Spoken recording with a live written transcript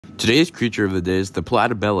Today's creature of the day is the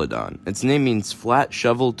Platybelodon. Its name means flat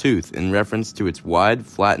shovel tooth in reference to its wide,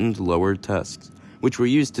 flattened lower tusks, which were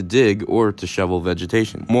used to dig or to shovel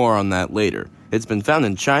vegetation. More on that later. It's been found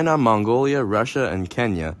in China, Mongolia, Russia, and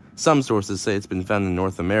Kenya. Some sources say it's been found in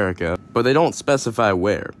North America, but they don't specify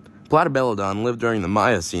where. Platybelodon lived during the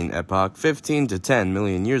Miocene epoch 15 to 10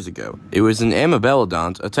 million years ago. It was an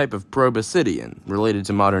amebelodont, a type of proboscidean, related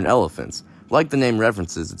to modern elephants. Like the name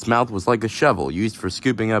references, its mouth was like a shovel used for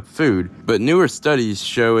scooping up food, but newer studies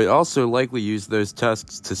show it also likely used those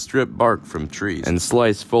tusks to strip bark from trees and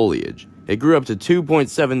slice foliage. It grew up to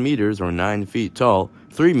 2.7 meters or 9 feet tall,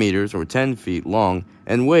 3 meters or 10 feet long,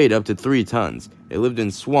 and weighed up to 3 tons. It lived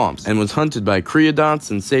in swamps and was hunted by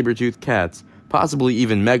creodonts and saber-toothed cats, possibly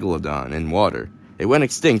even megalodon, in water. It went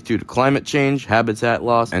extinct due to climate change, habitat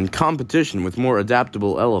loss, and competition with more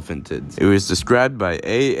adaptable elephantids. It was described by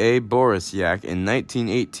A. Borisiak in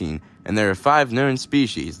 1918, and there are 5 known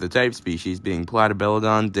species, the type species being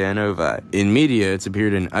Platybelodon danovi. In media, it's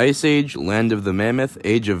appeared in Ice Age, Land of the Mammoth,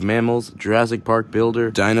 Age of Mammals, Jurassic Park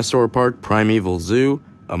Builder, Dinosaur Park, Primeval Zoo,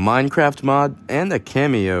 a Minecraft mod, and a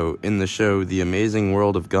cameo in the show The Amazing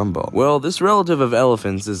World of Gumball. Well, this relative of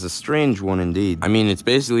elephants is a strange one indeed. I mean, it's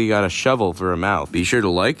basically got a shovel for a mouth. Be sure to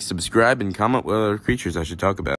like, subscribe, and comment what other creatures I should talk about.